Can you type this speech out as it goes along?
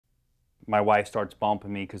My wife starts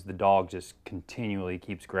bumping me because the dog just continually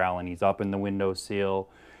keeps growling. He's up in the windowsill.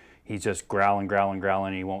 He's just growling, growling, growling,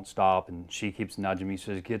 and he won't stop. And she keeps nudging me. She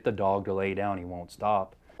says, get the dog to lay down. He won't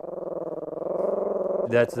stop.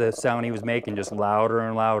 That's the sound he was making, just louder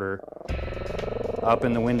and louder. Up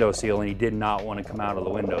in the windowsill, and he did not want to come out of the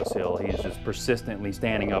windowsill. He's just persistently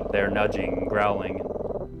standing up there, nudging and growling.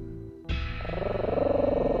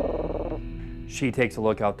 She takes a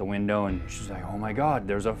look out the window and she's like, oh my God,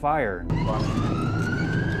 there's a fire.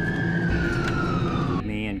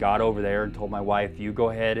 Me and got over there and told my wife, you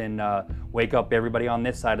go ahead and wake up everybody on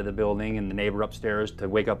this side of the building and the neighbor upstairs to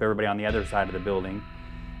wake up everybody on the other side of the building.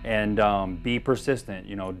 And be persistent,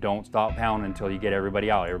 you know, don't stop pounding until you get everybody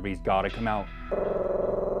out. Everybody's gotta come out.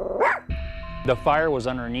 The fire was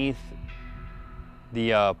underneath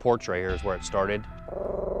the porch right here is where it started.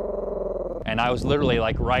 And I was literally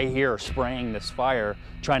like right here spraying this fire,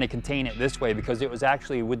 trying to contain it this way because it was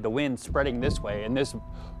actually with the wind spreading this way. And this,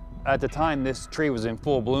 at the time, this tree was in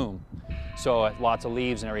full bloom. So lots of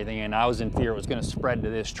leaves and everything. And I was in fear it was gonna spread to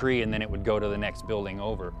this tree and then it would go to the next building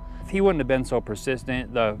over. If he wouldn't have been so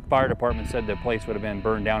persistent, the fire department said the place would have been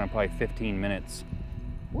burned down in probably 15 minutes.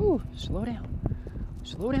 Woo, slow down.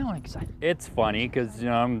 Slow down, It's funny because, you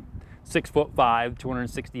know, I'm 6'5",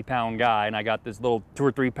 260-pound guy, and I got this little 2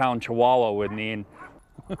 or 3 pound Chihuahua with me. And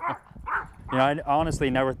you know, I honestly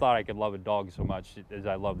never thought I could love a dog so much as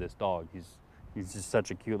I love this dog. He's just such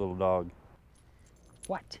a cute little dog.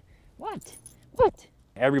 What? What?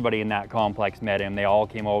 Everybody in that complex met him. They all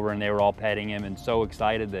came over and they were all petting him and so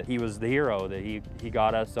excited that he was the hero, that he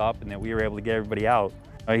got us up and that we were able to get everybody out.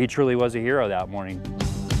 He truly was a hero that morning.